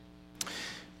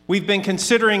We've been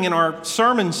considering in our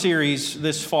sermon series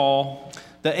this fall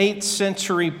the 8th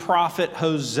century prophet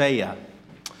Hosea.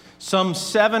 Some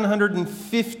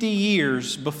 750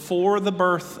 years before the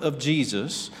birth of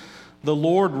Jesus, the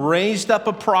Lord raised up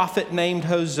a prophet named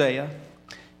Hosea,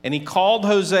 and he called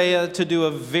Hosea to do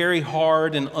a very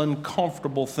hard and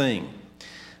uncomfortable thing.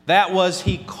 That was,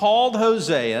 he called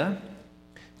Hosea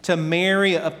to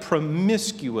marry a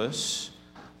promiscuous,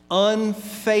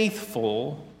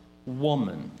 unfaithful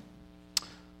woman.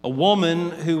 A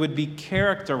woman who would be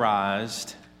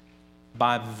characterized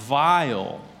by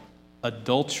vile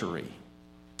adultery.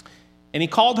 And he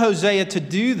called Hosea to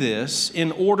do this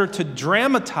in order to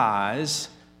dramatize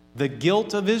the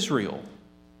guilt of Israel,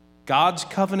 God's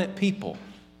covenant people,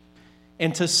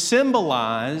 and to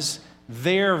symbolize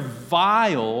their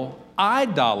vile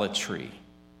idolatry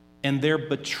and their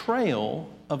betrayal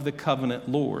of the covenant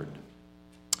Lord.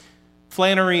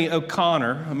 Flannery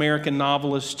O'Connor, American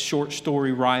novelist, short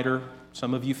story writer,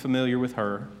 some of you familiar with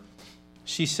her,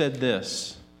 she said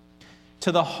this: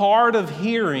 "To the hard of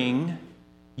hearing,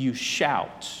 you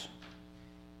shout,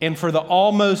 and for the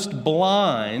almost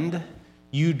blind,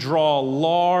 you draw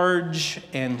large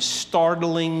and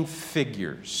startling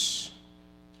figures."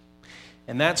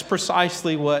 And that's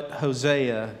precisely what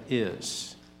Hosea is.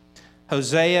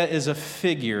 Hosea is a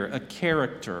figure, a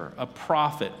character, a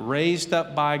prophet raised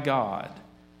up by God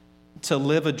to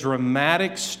live a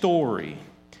dramatic story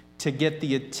to get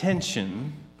the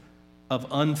attention of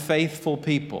unfaithful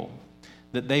people,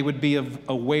 that they would be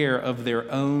aware of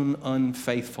their own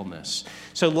unfaithfulness.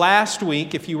 So last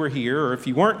week, if you were here or if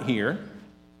you weren't here,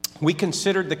 we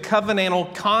considered the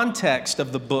covenantal context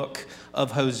of the book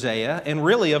of Hosea and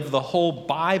really of the whole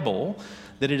Bible,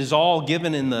 that it is all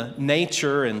given in the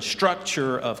nature and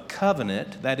structure of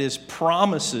covenant, that is,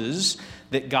 promises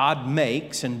that God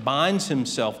makes and binds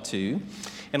himself to.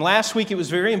 And last week it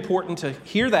was very important to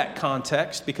hear that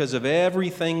context because of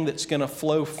everything that's going to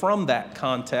flow from that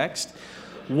context.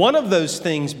 One of those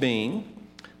things being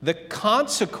the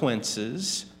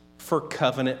consequences for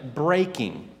covenant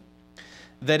breaking.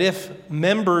 That if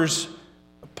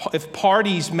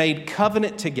parties made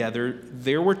covenant together,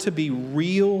 there were to be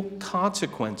real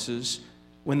consequences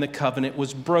when the covenant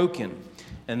was broken.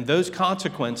 And those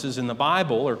consequences in the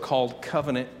Bible are called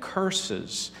covenant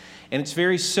curses. And it's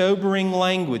very sobering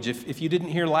language. If you didn't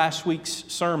hear last week's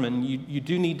sermon, you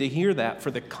do need to hear that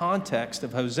for the context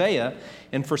of Hosea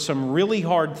and for some really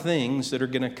hard things that are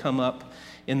going to come up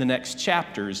in the next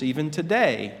chapters. Even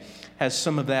today has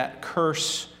some of that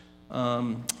curse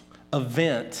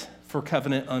event for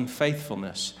covenant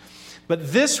unfaithfulness.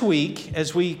 But this week,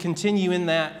 as we continue in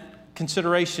that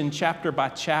consideration chapter by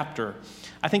chapter,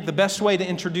 I think the best way to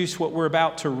introduce what we're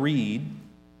about to read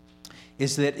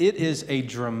is that it is a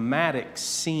dramatic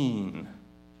scene.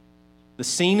 The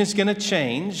scene is going to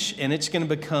change and it's going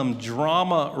to become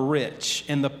drama-rich.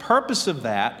 And the purpose of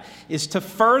that is to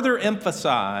further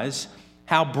emphasize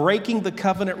how breaking the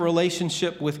covenant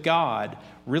relationship with God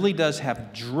really does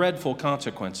have dreadful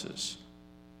consequences.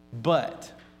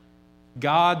 But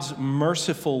God's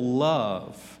merciful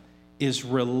love is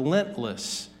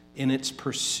relentless in its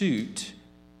pursuit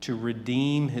to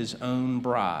redeem his own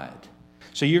bride.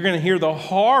 So you're going to hear the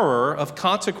horror of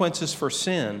consequences for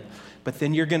sin, but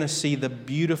then you're going to see the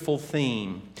beautiful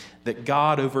theme that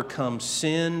God overcomes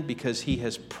sin because he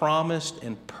has promised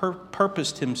and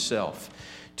purposed himself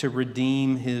to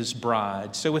redeem his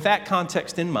bride. So with that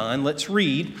context in mind, let's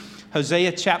read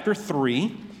Hosea chapter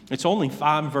 3. It's only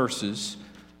 5 verses,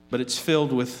 but it's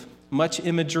filled with much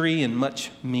imagery and much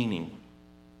meaning.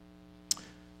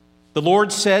 The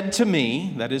Lord said to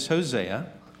me, that is Hosea,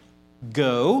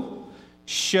 "Go,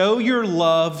 show your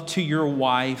love to your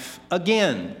wife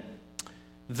again,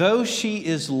 though she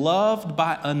is loved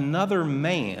by another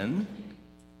man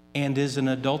and is an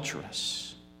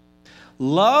adulteress.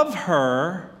 Love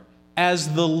her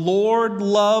as the Lord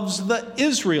loves the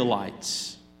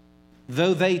Israelites,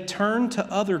 though they turn to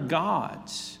other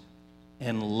gods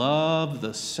and love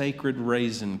the sacred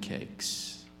raisin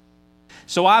cakes.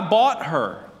 So I bought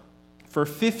her for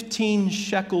 15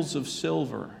 shekels of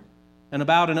silver and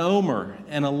about an omer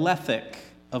and a lethek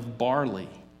of barley.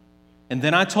 And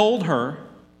then I told her,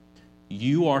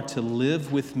 'You are to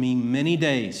live with me many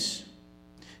days.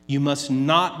 You must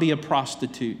not be a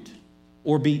prostitute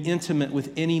or be intimate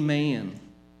with any man,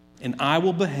 and I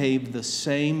will behave the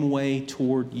same way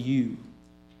toward you.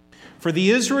 For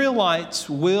the Israelites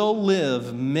will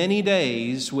live many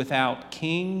days without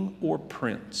king or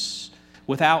prince,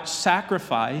 without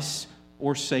sacrifice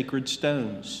or sacred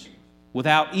stones,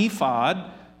 without ephod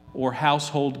or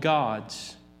household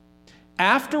gods.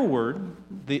 Afterward,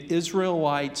 the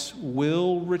Israelites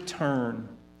will return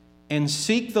and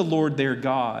seek the Lord their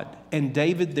God and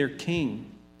David their king.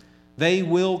 They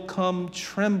will come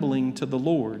trembling to the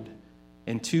Lord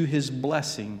and to his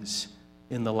blessings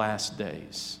in the last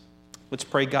days. Let's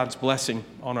pray God's blessing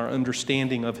on our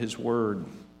understanding of his word.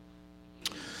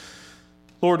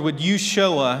 Lord, would you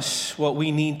show us what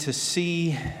we need to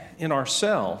see in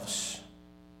ourselves,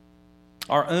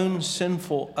 our own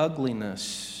sinful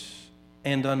ugliness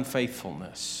and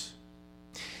unfaithfulness.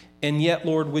 And yet,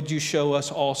 Lord, would you show us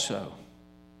also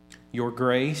your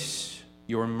grace,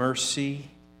 your mercy,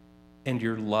 and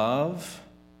your love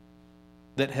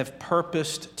that have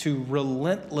purposed to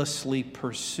relentlessly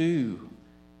pursue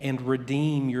and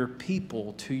redeem your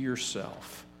people to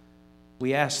yourself.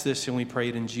 We ask this and we pray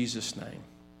it in Jesus' name.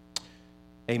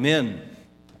 Amen.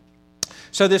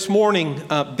 So this morning,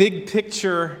 big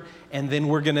picture, and then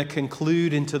we're going to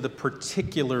conclude into the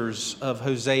particulars of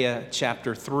Hosea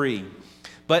chapter 3.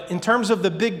 But in terms of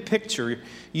the big picture,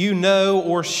 you know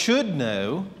or should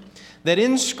know that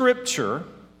in Scripture,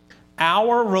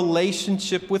 our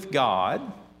relationship with God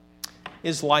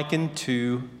is likened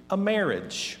to a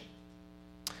marriage.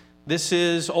 This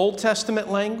is Old Testament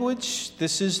language.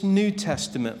 This is New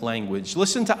Testament language.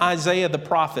 Listen to Isaiah the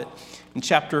prophet in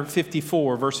chapter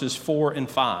 54, verses 4 and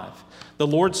 5. The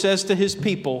Lord says to his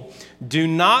people, "Do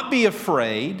not be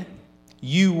afraid.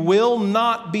 You will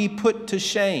not be put to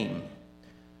shame.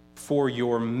 For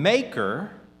your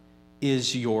Maker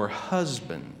is your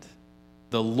husband.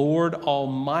 The Lord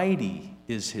Almighty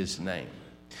is his name."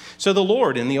 So the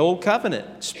Lord in the Old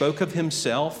Covenant spoke of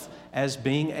himself as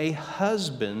being a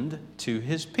husband to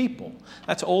his people.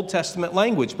 That's Old Testament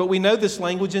language, but we know this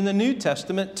language in the New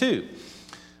Testament too.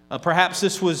 Perhaps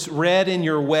this was read in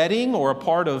your wedding or a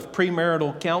part of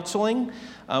premarital counseling.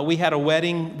 We had a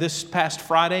wedding this past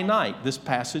Friday night. This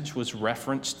passage was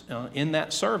referenced in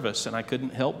that service, and I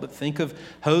couldn't help but think of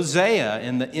Hosea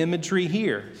and the imagery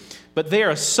here. But there,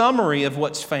 a summary of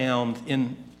what's found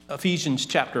in Ephesians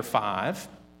chapter 5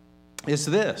 is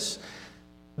this: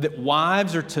 that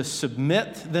wives are to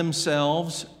submit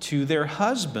themselves to their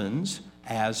husbands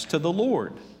as to the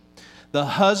Lord. The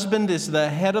husband is the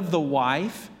head of the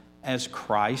wife, as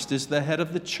Christ is the head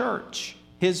of the church,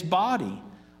 his body,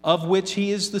 of which he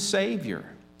is the Savior.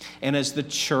 And as the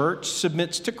church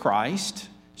submits to Christ,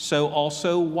 so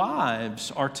also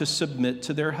wives are to submit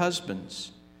to their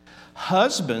husbands.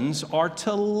 Husbands are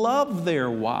to love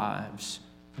their wives,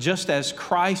 just as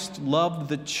Christ loved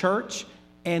the church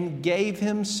and gave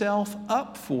himself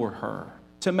up for her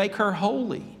to make her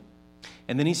holy.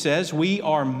 And then he says, we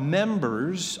are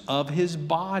members of his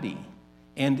body,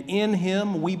 and in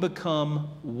him we become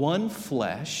one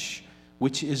flesh,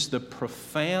 which is the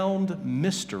profound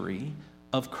mystery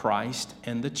of Christ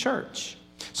and the church.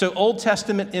 So Old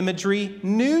Testament imagery,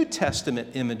 New Testament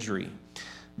imagery.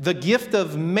 The gift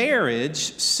of marriage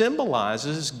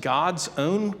symbolizes God's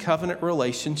own covenant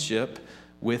relationship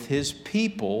with his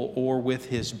people or with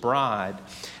his bride.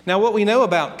 Now, what we know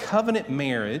about covenant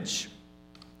marriage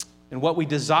and what we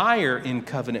desire in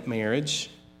covenant marriage,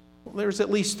 well, there's at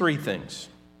least three things.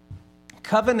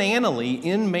 Covenantally,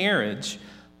 in marriage,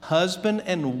 husband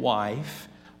and wife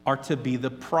are to be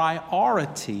the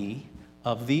priority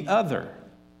of the other.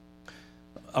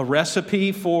 A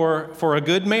recipe for a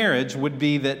good marriage would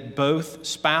be that both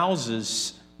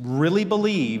spouses really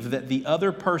believe that the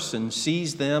other person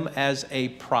sees them as a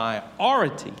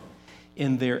priority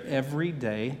in their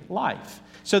everyday life.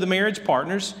 So the marriage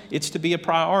partners, it's to be a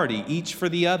priority, each for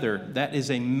the other. That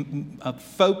is a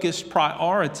focused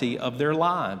priority of their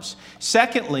lives.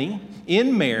 Secondly,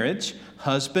 in marriage,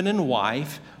 husband and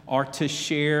wife are to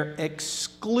share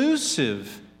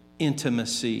exclusive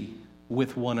intimacy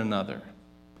with one another.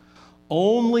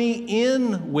 Only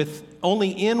in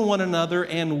one another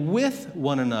and with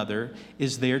one another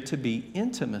is there to be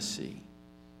intimacy.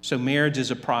 So marriage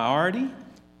is a priority.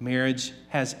 Marriage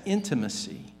has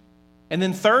intimacy. And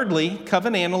then thirdly,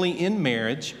 covenantally in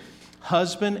marriage,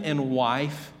 husband and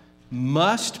wife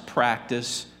must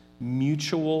practice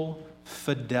mutual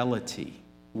fidelity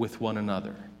with one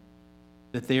another.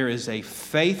 That there is a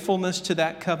faithfulness to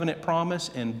that covenant promise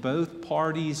and both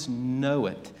parties know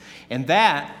it. And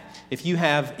that, if you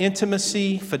have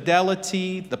intimacy,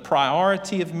 fidelity, the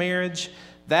priority of marriage,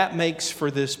 that makes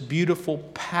for this beautiful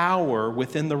power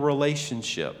within the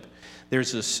relationship.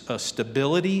 There's a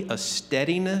stability, a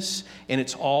steadiness, and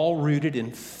it's all rooted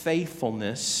in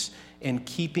faithfulness and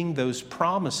keeping those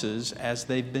promises as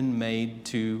they've been made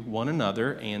to one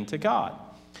another and to God.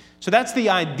 So that's the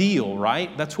ideal,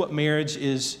 right? That's what marriage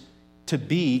is to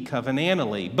be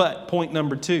covenantally. But point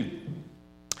number 2,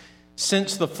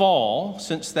 Since the fall,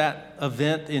 since that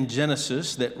event in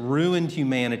Genesis that ruined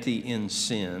humanity in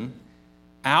sin,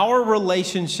 our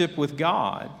relationship with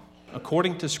God,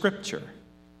 according to Scripture,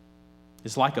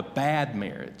 is like a bad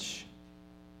marriage.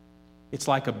 It's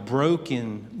like a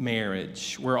broken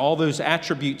marriage where all those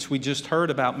attributes we just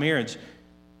heard about marriage,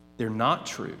 they're not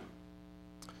true.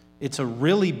 It's a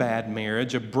really bad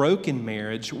marriage, a broken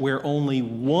marriage where only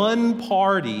one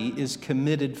party is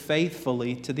committed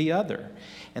faithfully to the other.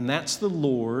 And that's the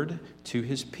Lord to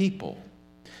his people.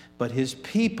 But his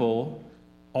people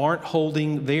aren't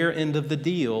holding their end of the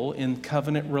deal in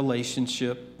covenant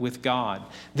relationship with God.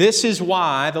 This is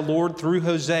why the Lord, through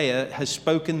Hosea, has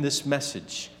spoken this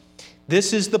message.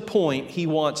 This is the point he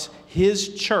wants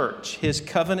his church, his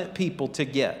covenant people to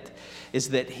get,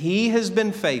 is that he has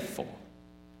been faithful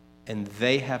and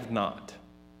they have not.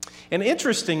 And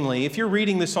interestingly, if you're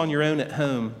reading this on your own at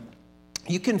home,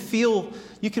 you can feel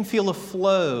a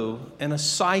flow and a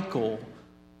cycle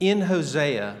in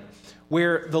Hosea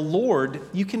where the Lord,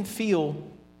 you can feel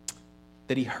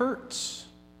that he hurts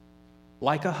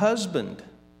like a husband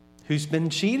who's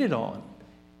been cheated on.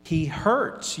 He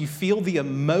hurts. You feel the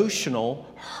emotional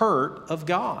hurt of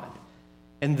God.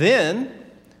 And then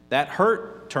that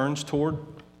hurt turns toward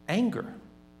anger.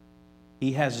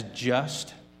 He has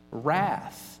just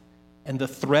wrath. And the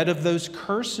threat of those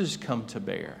curses come to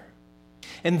bear.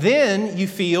 And then you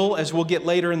feel, as we'll get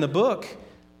later in the book,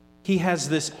 he has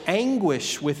this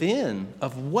anguish within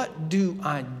of what do?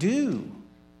 I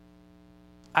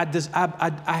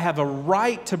have a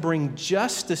right to bring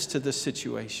justice to this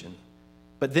situation.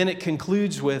 But then it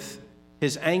concludes with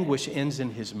his anguish ends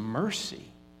in his mercy,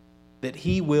 that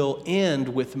he will end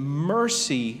with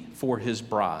mercy for his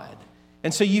bride.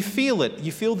 And so you feel it.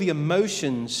 You feel the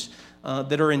emotions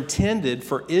that are intended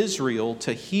for Israel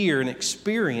to hear and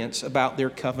experience about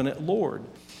their covenant Lord.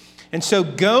 And so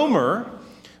Gomer,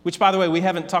 which, by the way, we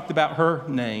haven't talked about her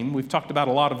name. We've talked about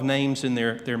a lot of names and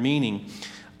their meaning.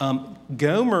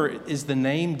 Gomer is the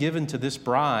name given to this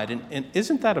bride. And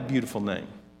isn't that a beautiful name?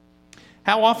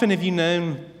 How often have you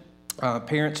known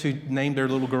parents who named their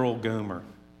little girl Gomer?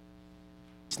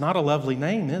 It's not a lovely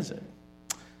name, is it?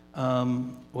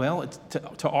 Well,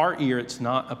 to our ear, it's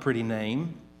not a pretty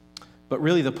name. But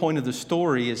really the point of the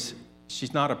story is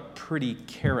she's not a pretty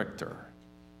character.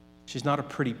 She's not a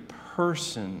pretty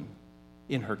person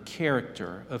in her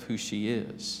character of who she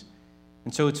is.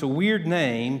 And so it's a weird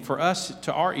name. For us,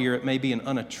 to our ear, it may be an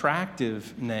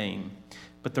unattractive name.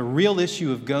 But the real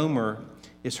issue of Gomer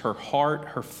is her heart,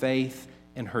 her faith,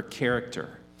 and her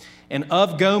character. And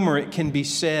of Gomer, it can be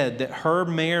said that her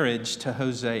marriage to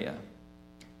Hosea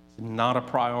is not a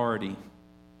priority.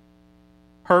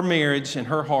 Her marriage and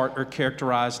her heart are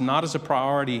characterized not as a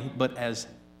priority, but as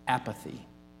apathy.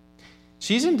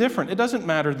 She's indifferent. It doesn't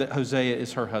matter that Hosea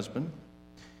is her husband.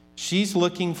 She's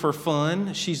looking for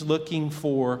fun. She's looking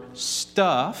for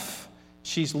stuff.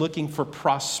 She's looking for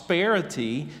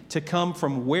prosperity to come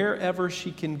from wherever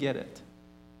she can get it.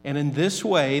 And in this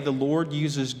way, the Lord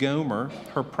uses Gomer,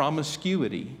 her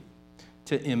promiscuity,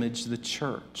 to image the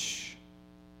church.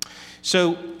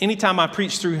 So anytime I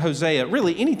preach through Hosea,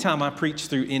 really anytime I preach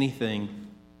through anything,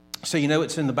 so you know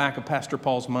it's in the back of Pastor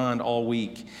Paul's mind all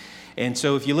week. And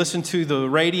so if you listen to the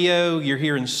radio, you're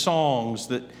hearing songs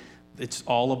that it's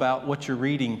all about what you're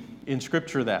reading in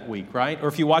Scripture that week, right? Or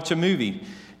if you watch a movie,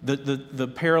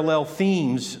 the parallel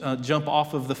themes jump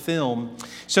off of the film.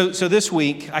 So this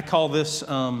week, I call this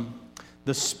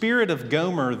the Spirit of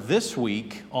Gomer this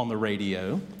week on the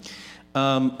radio.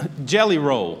 Jelly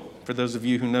Roll, for those of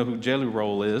you who know who Jelly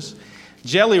Roll is.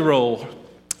 Jelly Roll,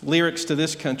 lyrics to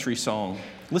this country song.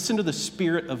 Listen to the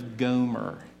Spirit of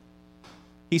Gomer.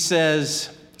 He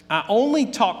says, I only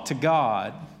talk to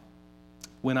God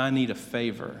when I need a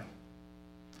favor.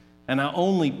 And I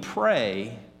only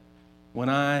pray when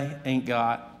I ain't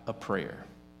got a prayer.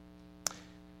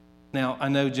 Now, I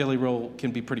know Jelly Roll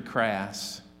can be pretty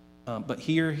crass, but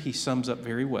here he sums up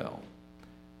very well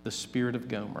the spirit of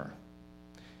Gomer.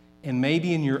 And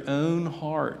maybe in your own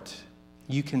heart,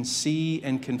 you can see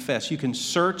and confess. You can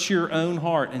search your own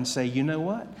heart and say, you know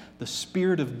what? The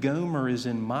spirit of Gomer is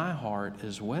in my heart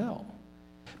as well.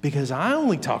 Because I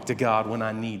only talk to God when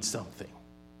I need something,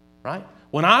 right?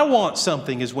 When I want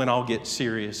something is when I'll get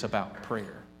serious about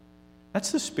prayer.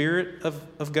 That's the spirit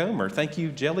of Gomer. Thank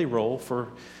you, Jelly Roll, for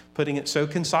putting it so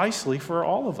concisely for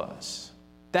all of us.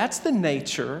 That's the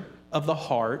nature of the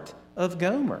heart of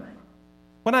Gomer.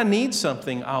 When I need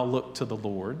something, I'll look to the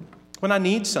Lord. When I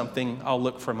need something, I'll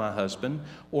look for my husband,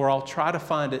 or I'll try to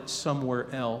find it somewhere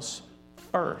else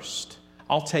first.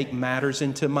 I'll take matters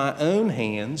into my own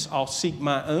hands. I'll seek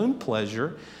my own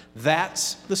pleasure,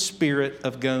 That's the spirit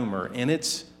of Gomer, and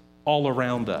it's all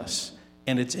around us,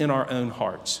 and it's in our own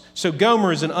hearts. So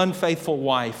Gomer is an unfaithful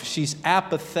wife. She's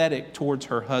apathetic towards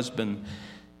her husband,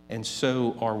 and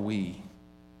so are we.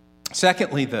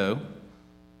 Secondly, though,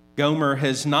 Gomer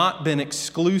has not been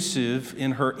exclusive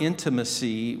in her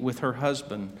intimacy with her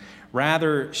husband.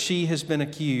 Rather, she has been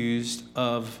accused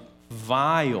of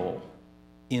vile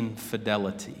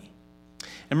infidelity.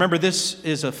 And remember, this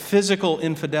is a physical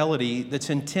infidelity that's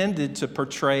intended to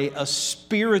portray a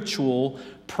spiritual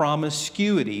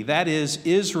promiscuity. That is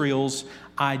Israel's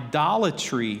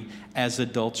idolatry as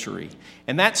adultery.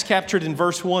 And that's captured in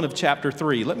verse 1 of chapter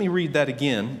 3. Let me read that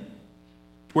again,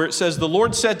 where it says, "The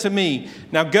Lord said to me,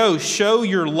 now go, show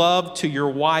your love to your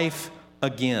wife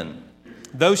again.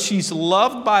 Though she's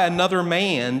loved by another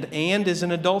man and is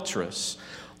an adulteress,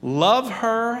 love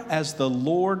her as the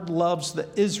Lord loves the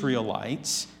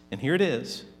Israelites." And here it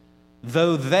is.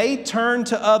 "Though they turn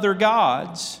to other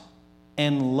gods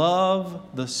and love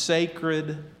the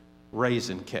sacred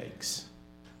raisin cakes."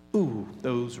 Ooh,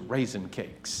 those raisin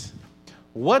cakes.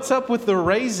 What's up with the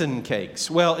raisin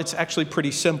cakes? Well, it's actually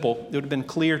pretty simple. It would have been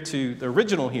clear to the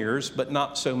original hearers, but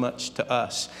not so much to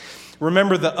us.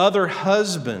 Remember, the other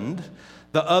husband,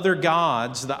 the other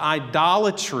gods, the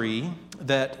idolatry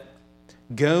that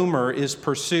Gomer is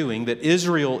pursuing, that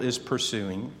Israel is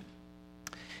pursuing,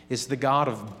 is the god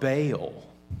of Baal.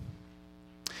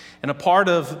 And a part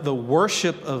of the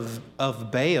worship of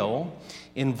Baal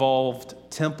involved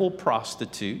temple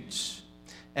prostitutes,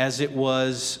 as it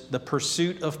was the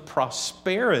pursuit of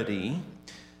prosperity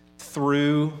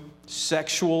through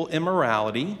sexual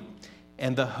immorality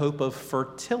and the hope of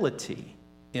fertility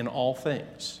in all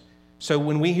things. So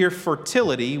when we hear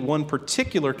fertility, one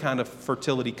particular kind of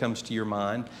fertility comes to your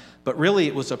mind, but really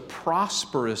it was a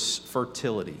prosperous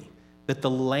fertility, that the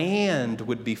land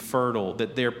would be fertile,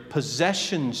 that their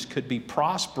possessions could be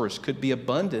prosperous, could be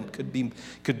abundant, could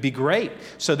be great.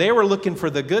 So they were looking for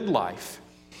the good life.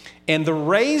 And the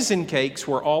raisin cakes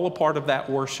were all a part of that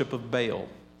worship of Baal.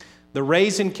 The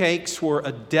raisin cakes were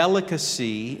a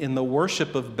delicacy in the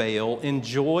worship of Baal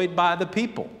enjoyed by the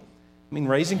people. I mean,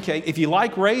 raisin cake, if you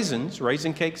like raisins,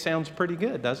 raisin cake sounds pretty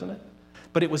good, doesn't it?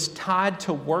 But it was tied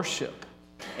to worship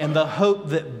and the hope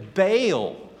that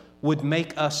Baal would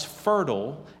make us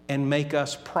fertile and make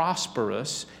us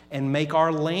prosperous and make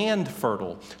our land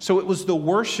fertile. So it was the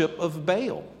worship of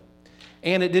Baal.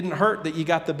 And it didn't hurt that you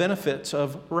got the benefits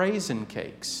of raisin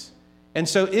cakes. And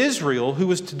so Israel, who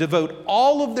was to devote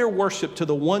all of their worship to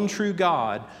the one true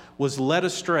God, was led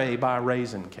astray by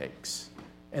raisin cakes.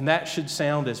 And that should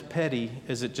sound as petty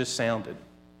as it just sounded.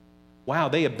 Wow,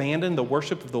 they abandoned the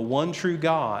worship of the one true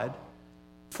God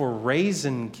for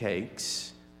raisin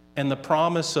cakes and the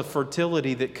promise of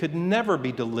fertility that could never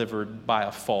be delivered by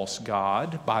a false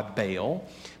god, by Baal.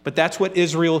 But that's what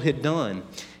Israel had done.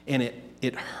 And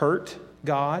it hurt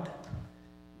God.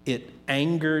 It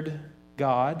angered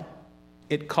God.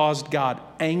 It caused God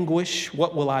anguish.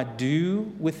 What will I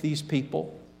do with these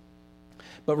people?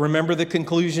 But remember the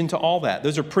conclusion to all that.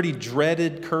 Those are pretty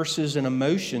dreaded curses and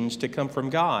emotions to come from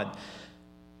God.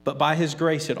 But by His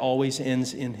grace, it always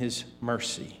ends in His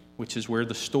mercy, which is where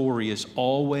the story is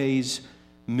always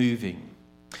moving.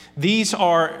 These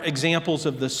are examples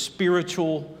of the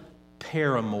spiritual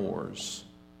paramours,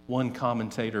 one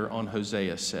commentator on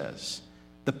Hosea says.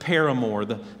 The paramour,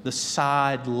 the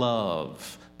side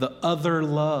love, the other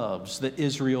loves that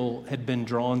Israel had been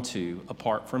drawn to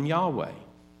apart from Yahweh.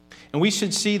 And we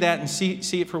should see that and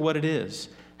see it for what it is.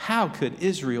 How could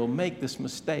Israel make this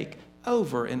mistake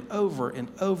over and over and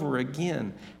over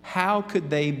again? How could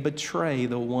they betray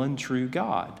the one true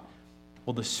God?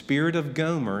 Well, the spirit of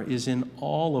Gomer is in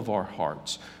all of our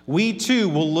hearts. We too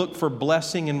will look for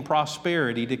blessing and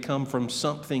prosperity to come from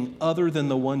something other than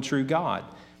the one true God.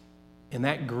 And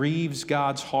that grieves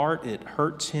God's heart. It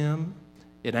hurts Him.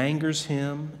 It angers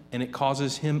Him. And it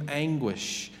causes Him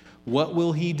anguish. What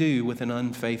will He do with an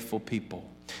unfaithful people?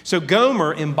 So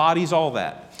Gomer embodies all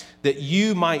that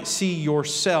you might see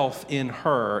yourself in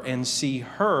her and see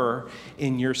her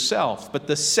in yourself. But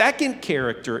the second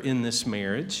character in this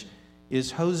marriage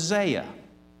is Hosea.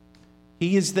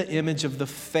 He is the image of the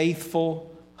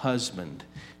faithful husband.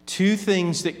 Two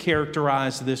things that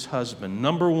characterize this husband.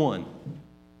 Number one,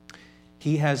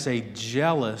 he has a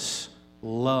jealous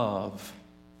love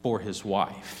for his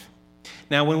wife.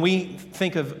 Now, when we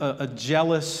think of a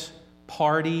jealous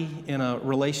party in a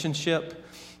relationship,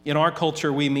 in our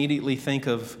culture, we immediately think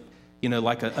of,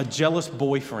 like a jealous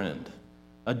boyfriend,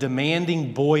 a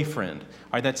demanding boyfriend. All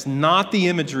right, that's not the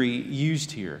imagery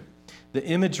used here. The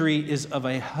imagery is of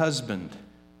a husband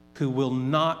who will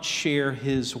not share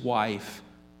his wife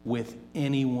with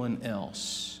anyone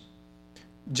else.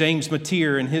 James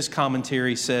Mateer in his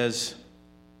commentary says,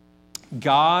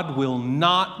 God will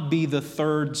not be the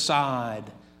third side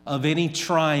of any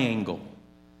triangle,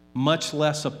 much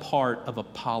less a part of a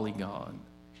polygon.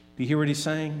 Do you hear what he's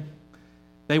saying?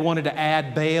 They wanted to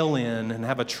add Baal in and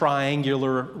have a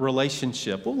triangular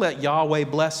relationship. We'll let Yahweh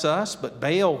bless us, but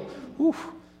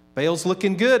Baal's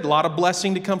looking good. A lot of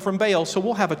blessing to come from Baal, so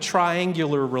we'll have a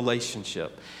triangular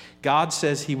relationship. God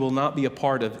says he will not be a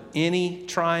part of any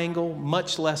triangle,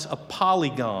 much less a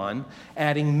polygon,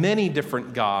 adding many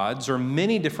different gods or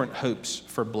many different hopes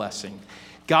for blessing.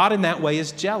 God in that way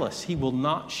is jealous. He will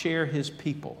not share his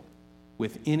people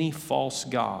with any false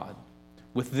god,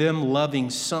 with them loving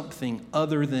something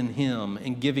other than him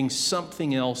and giving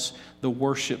something else the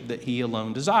worship that he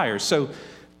alone desires. So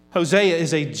Hosea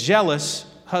is a jealous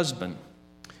husband.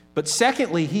 But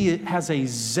secondly, he has a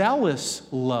zealous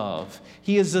love.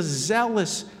 He is a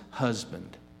zealous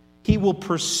husband. He will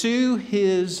pursue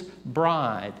his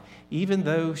bride, even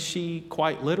though she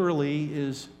quite literally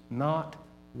is not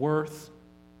worth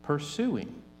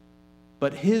pursuing.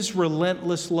 But his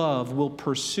relentless love will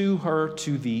pursue her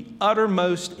to the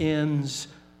uttermost ends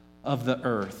of the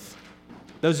earth.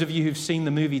 Those of you who've seen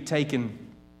the movie Taken,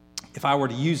 if I were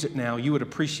to use it now, you would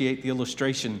appreciate the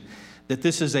illustration that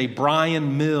this is a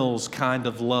Brian Mills kind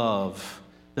of love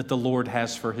that the Lord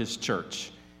has for his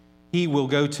church. He will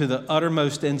go to the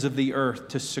uttermost ends of the earth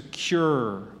to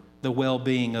secure the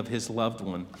well-being of his loved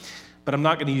one. But I'm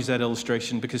not going to use that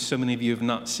illustration because so many of you have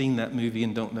not seen that movie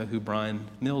and don't know who Brian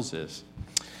Mills is.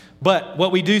 But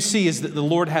what we do see is that the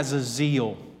Lord has a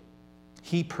zeal.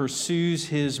 He pursues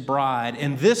his bride.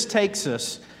 And this takes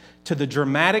us to the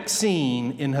dramatic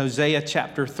scene in Hosea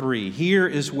chapter 3. Here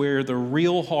is where the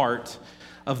real heart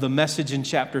of the message in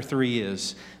chapter 3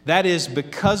 is. That is,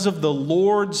 because of the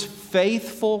Lord's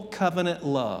faithful covenant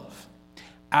love,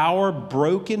 our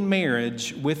broken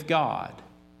marriage with God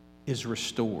is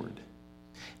restored.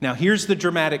 Now, here's the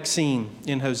dramatic scene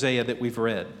in Hosea that we've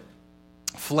read,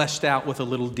 fleshed out with a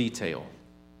little detail.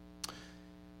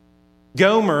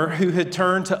 Gomer, who had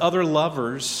turned to other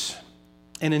lovers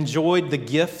and enjoyed the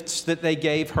gifts that they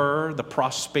gave her, the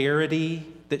prosperity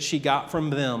that she got from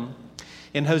them,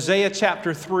 in Hosea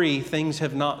chapter 3, things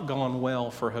have not gone well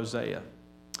for Hosea.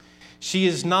 She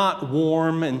is not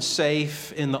warm and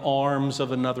safe in the arms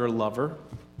of another lover.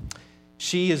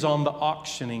 She is on the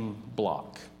auctioning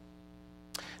block.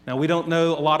 Now, we don't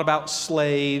know a lot about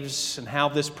slaves and how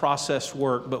this process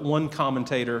worked, but one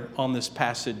commentator on this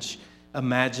passage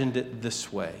imagined it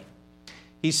this way.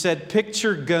 He said,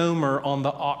 picture Gomer on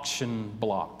the auction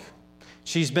block.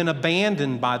 She's been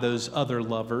abandoned by those other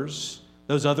lovers.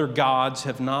 Those other gods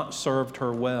have not served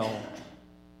her well.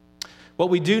 What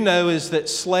we do know is that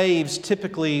slaves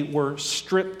typically were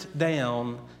stripped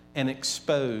down and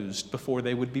exposed before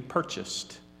they would be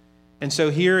purchased. And so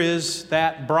here is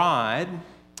that bride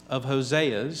of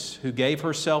Hosea's who gave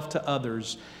herself to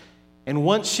others. And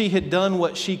once she had done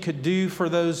what she could do for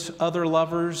those other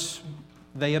lovers,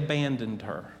 they abandoned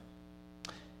her.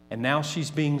 And now she's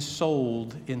being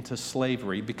sold into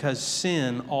slavery because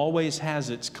sin always has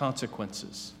its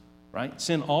consequences, right?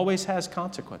 Sin always has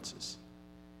consequences.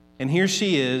 And here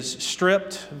she is,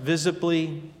 stripped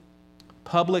visibly,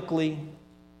 publicly,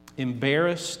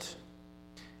 embarrassed,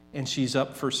 and she's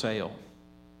up for sale.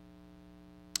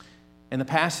 And the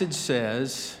passage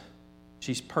says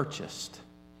she's purchased.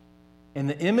 And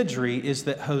the imagery is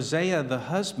that Hosea, the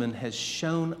husband, has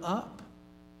shown up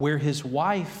where his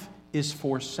wife is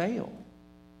for sale.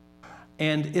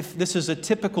 And if this is a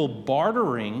typical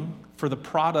bartering for the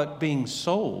product being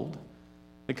sold,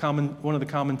 one of the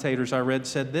commentators I read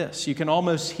said this: you can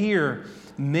almost hear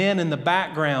men in the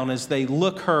background as they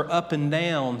look her up and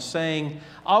down saying,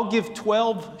 I'll give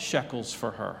 12 shekels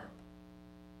for her.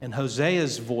 And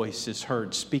Hosea's voice is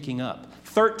heard speaking up,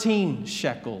 13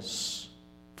 shekels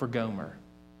for Gomer.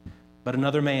 But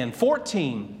another man,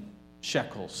 14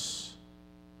 shekels.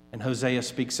 And Hosea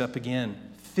speaks up again,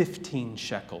 15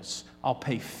 shekels. I'll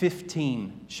pay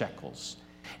 15 shekels.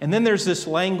 And then there's this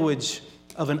language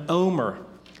of an omer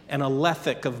and a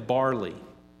lethek of barley.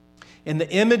 And the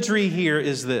imagery here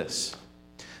is this.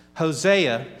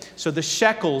 Hosea, so the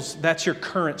shekels, that's your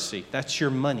currency, that's your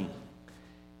money.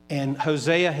 And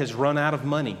Hosea has run out of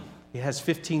money. He has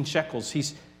 15 shekels.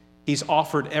 He's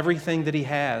offered everything that he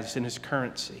has in his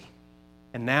currency.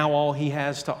 And now all he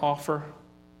has to offer,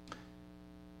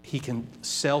 he can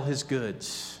sell his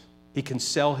goods. He can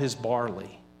sell his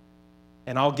barley.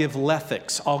 And I'll give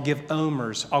letheks, I'll give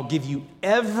omers, I'll give you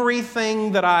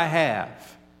everything that I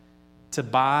have to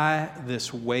buy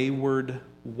this wayward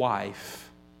wife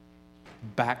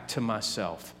back to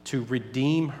myself, to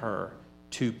redeem her,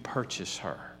 to purchase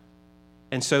her.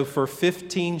 And so for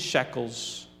 15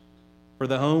 shekels, for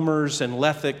the homers and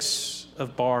letheks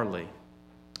of barley.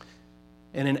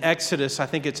 And in Exodus, I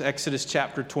think it's Exodus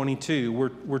chapter 22,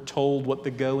 we're told what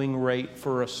the going rate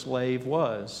for a slave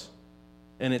was.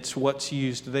 And it's what's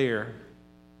used there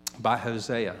by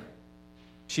Hosea.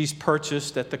 She's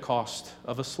purchased at the cost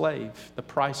of a slave, the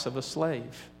price of a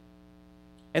slave.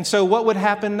 And so what would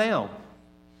happen now?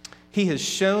 He has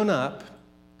shown up.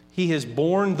 He has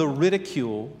borne the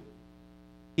ridicule.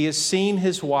 He has seen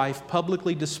his wife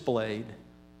publicly displayed,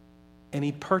 and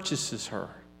he purchases her.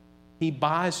 He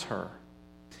buys her.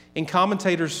 And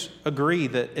commentators agree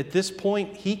that at this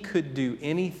point, he could do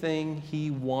anything he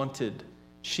wanted.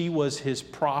 She was his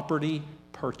property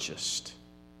purchased.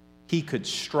 He could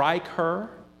strike her.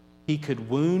 He could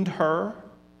wound her.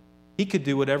 He could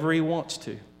do whatever he wants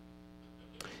to.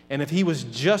 And if he was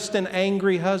just an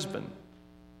angry husband,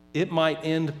 it might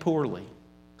end poorly.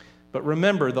 But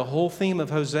remember, the whole theme of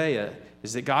Hosea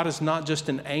is that God is not just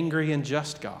an angry and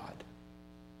just God.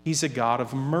 He's a God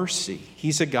of mercy.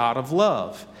 He's a God of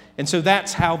love. And so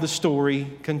that's how the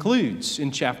story concludes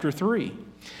in chapter 3.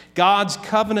 God's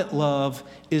covenant love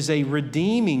is a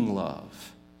redeeming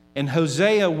love. And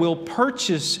Hosea will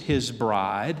purchase his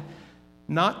bride,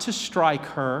 not to strike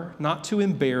her, not to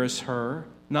embarrass her,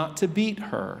 not to beat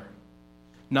her,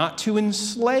 not to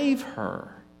enslave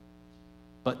her,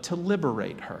 but to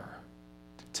liberate her,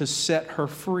 to set her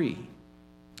free,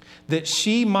 that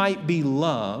she might be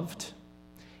loved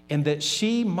and that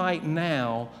she might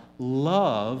now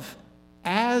love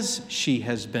as she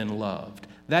has been loved.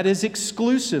 That is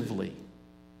exclusively.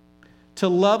 To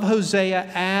love Hosea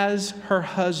as her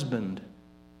husband.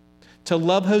 To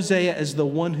love Hosea as the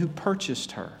one who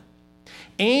purchased her.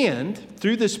 And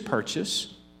through this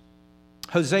purchase,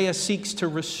 Hosea seeks to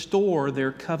restore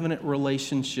their covenant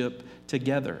relationship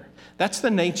together. That's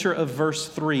the nature of verse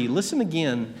 3. Listen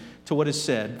again to what is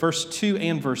said, verse 2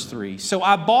 and verse 3. So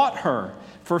I bought her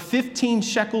for 15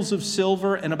 shekels of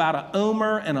silver and about an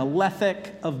omer and a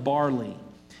lethek of barley.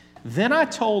 Then I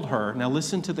told her, now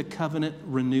listen to the covenant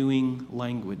renewing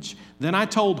language. Then I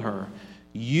told her,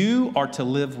 you are to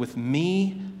live with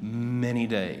me many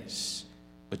days,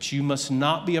 but you must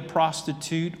not be a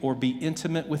prostitute or be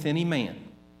intimate with any man,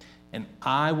 and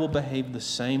I will behave the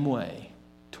same way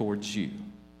towards you.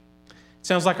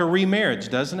 Sounds like a remarriage,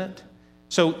 doesn't it?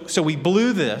 So we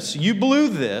blew this. You blew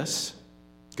this,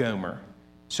 Gomer.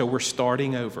 So we're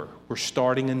starting over. We're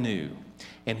starting anew.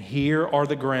 And here are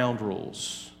the ground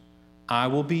rules. I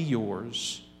will be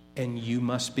yours, and you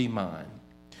must be mine.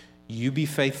 You be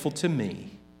faithful to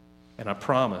me, and I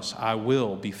promise I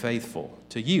will be faithful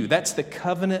to you. That's the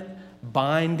covenant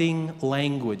binding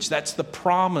language. That's the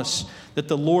promise that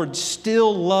the Lord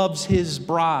still loves his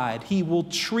bride. He will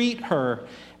treat her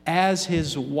as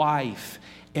his wife,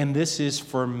 and this is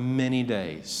for many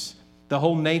days. The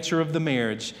whole nature of the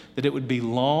marriage, that it would be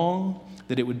long,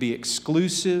 that it would be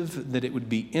exclusive, that it would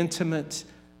be intimate,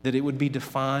 that it would be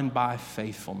defined by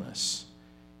faithfulness.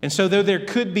 And so though there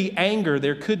could be anger,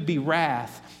 there could be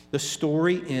wrath, the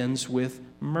story ends with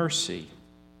mercy.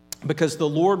 Because the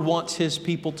Lord wants his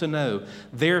people to know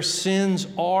their sins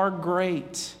are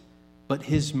great, but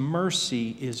his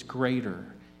mercy is greater.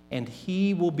 And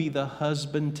he will be the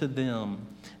husband to them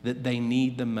that they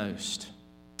need the most.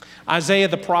 Isaiah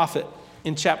the prophet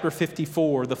in chapter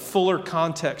 54, the fuller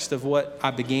context of what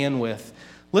I began with,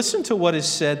 listen to what is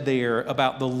said there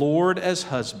about the Lord as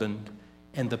husband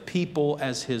and the people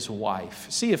as his wife.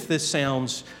 See if this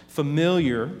sounds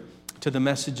familiar to the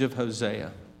message of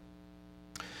Hosea.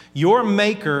 Your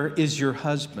maker is your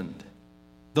husband.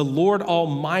 The Lord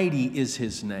Almighty is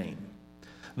his name.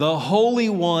 The Holy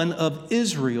One of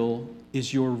Israel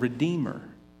is your Redeemer.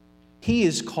 He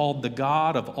is called the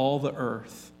God of all the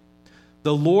earth.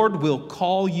 The Lord will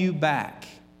call you back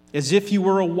as if you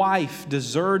were a wife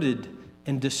deserted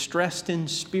and distressed in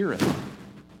spirit.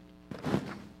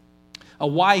 A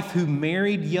wife who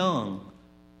married young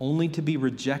only to be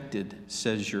rejected,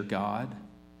 says your God.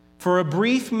 For a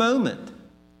brief moment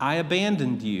I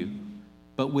abandoned you,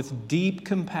 but with deep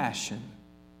compassion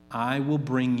I will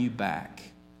bring you back.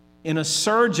 In a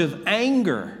surge of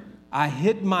anger I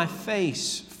hid my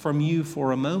face from you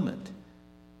for a moment,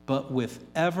 but with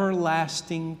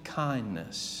everlasting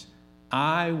kindness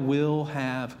I will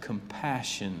have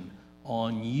compassion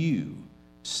on you,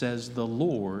 says the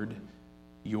Lord,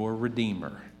 your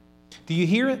Redeemer. Do you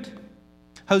hear it?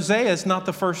 Hosea is not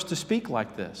the first to speak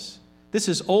like this. This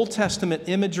is Old Testament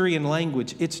imagery and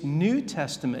language. It's New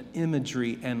Testament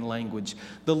imagery and language.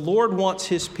 The Lord wants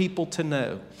his people to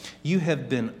know, you have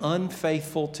been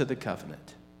unfaithful to the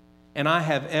covenant, and I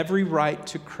have every right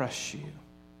to crush you.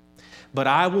 But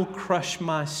I will crush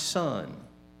my son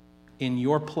in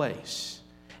your place,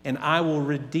 and I will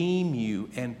redeem you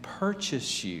and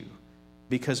purchase you,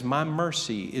 because my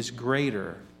mercy is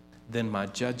greater than my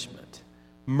judgment.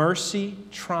 Mercy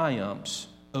triumphs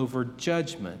over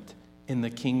judgment in the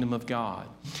kingdom of God.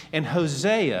 And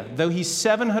Hosea, though he's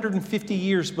 750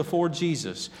 years before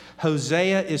Jesus,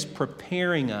 Hosea is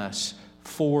preparing us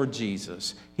for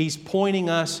Jesus. He's pointing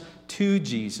us to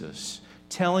Jesus,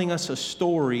 telling us a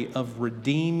story of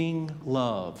redeeming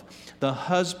love, the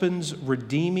husband's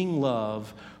redeeming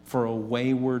love for a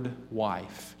wayward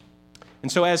wife.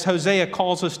 And so as Hosea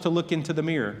calls us to look into the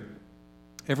mirror,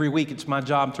 every week it's my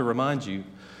job to remind you,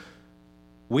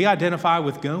 we identify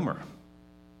with Gomer.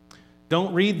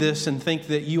 Don't read this and think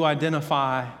that you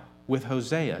identify with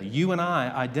Hosea. You and I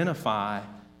identify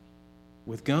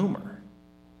with Gomer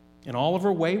in all of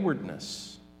her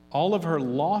waywardness, all of her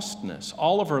lostness,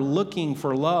 all of her looking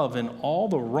for love in all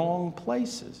the wrong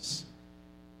places.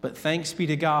 But thanks be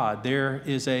to God, there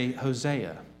is a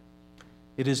Hosea.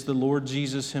 It is the Lord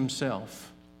Jesus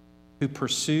himself who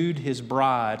pursued his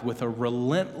bride with a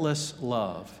relentless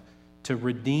love to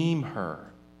redeem her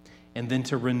and then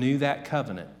to renew that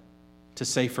covenant, to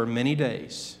say for many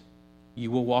days,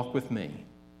 you will walk with me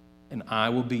and I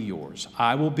will be yours.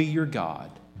 I will be your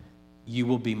God. You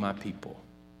will be my people.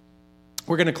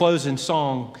 We're going to close in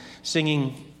song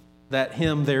singing that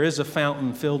hymn, There is a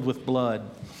Fountain Filled with Blood.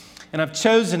 And I've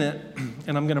chosen it,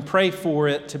 and I'm going to pray for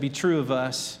it to be true of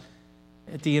us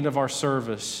at the end of our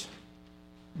service.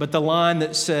 But the line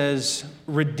that says,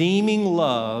 redeeming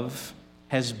love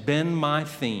has been my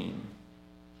theme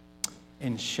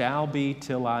and shall be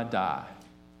till I die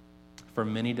for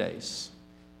many days.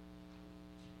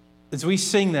 As we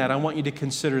sing that, I want you to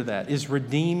consider that. Is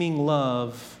redeeming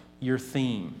love your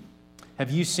theme?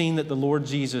 Have you seen that the Lord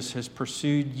Jesus has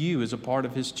pursued you as a part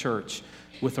of his church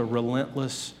with a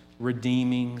relentless,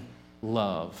 redeeming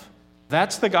love?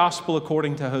 That's the gospel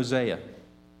according to Hosea.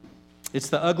 It's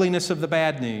the ugliness of the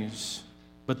bad news,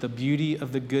 but the beauty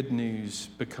of the good news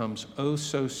becomes oh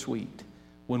so sweet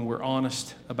when we're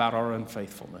honest about our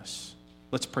unfaithfulness.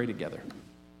 Let's pray together.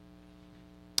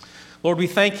 Lord, we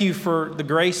thank you for the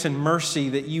grace and mercy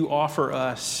that you offer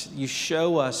us. You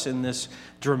show us in this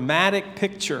dramatic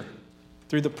picture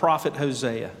through the prophet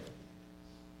Hosea.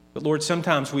 But Lord,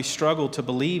 sometimes we struggle to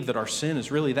believe that our sin is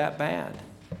really that bad.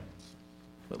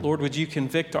 But Lord, would you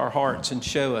convict our hearts and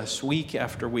show us week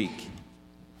after week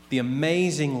the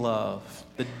amazing love,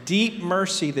 the deep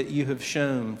mercy that you have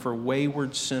shown for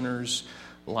wayward sinners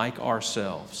like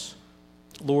ourselves.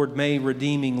 Lord, may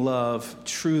redeeming love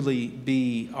truly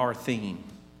be our theme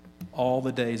all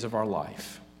the days of our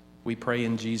life. We pray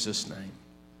in Jesus' name.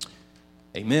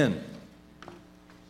 Amen.